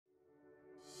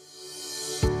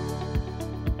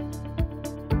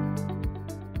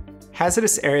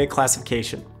Hazardous Area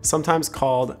Classification, sometimes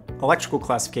called Electrical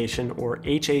Classification or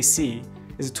HAC,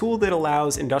 is a tool that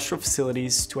allows industrial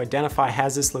facilities to identify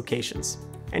hazardous locations,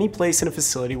 any place in a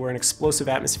facility where an explosive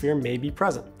atmosphere may be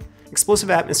present. Explosive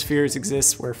atmospheres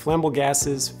exist where flammable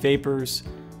gases, vapors,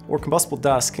 or combustible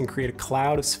dust can create a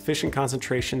cloud of sufficient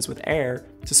concentrations with air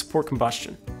to support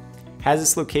combustion.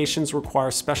 Hazardous locations require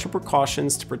special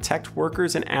precautions to protect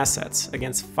workers and assets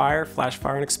against fire, flash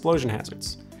fire, and explosion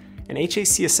hazards. An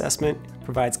HAC assessment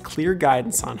provides clear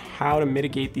guidance on how to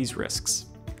mitigate these risks.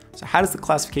 So how does the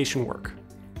classification work?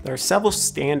 There are several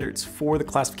standards for the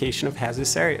classification of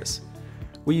hazardous areas.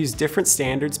 We use different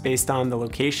standards based on the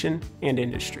location and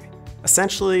industry.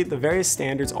 Essentially, the various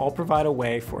standards all provide a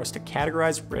way for us to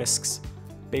categorize risks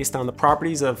based on the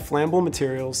properties of flammable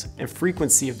materials and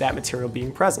frequency of that material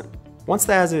being present. Once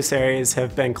the hazardous areas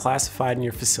have been classified in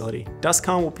your facility,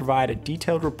 DustCon will provide a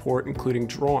detailed report including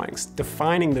drawings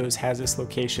defining those hazardous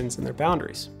locations and their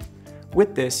boundaries.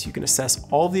 With this, you can assess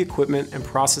all the equipment and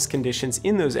process conditions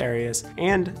in those areas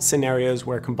and scenarios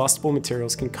where combustible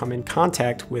materials can come in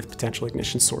contact with potential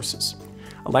ignition sources.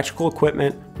 Electrical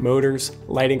equipment, motors,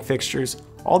 lighting fixtures,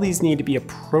 all these need to be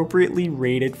appropriately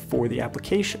rated for the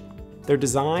application. Their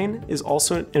design is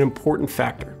also an important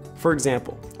factor. For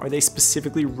example, are they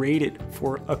specifically rated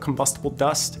for a combustible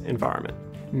dust environment?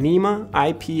 NEMA,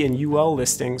 IP, and UL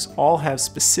listings all have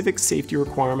specific safety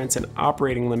requirements and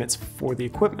operating limits for the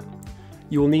equipment.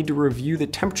 You will need to review the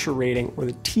temperature rating or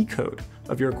the T code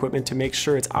of your equipment to make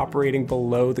sure it's operating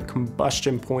below the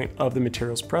combustion point of the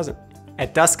materials present.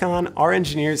 At DustCon, our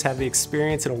engineers have the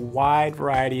experience in a wide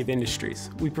variety of industries.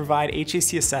 We provide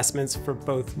HAC assessments for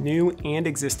both new and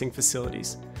existing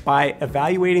facilities. By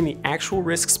evaluating the actual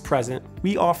risks present,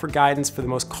 we offer guidance for the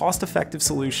most cost-effective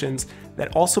solutions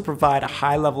that also provide a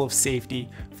high level of safety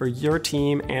for your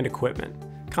team and equipment.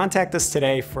 Contact us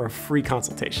today for a free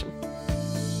consultation.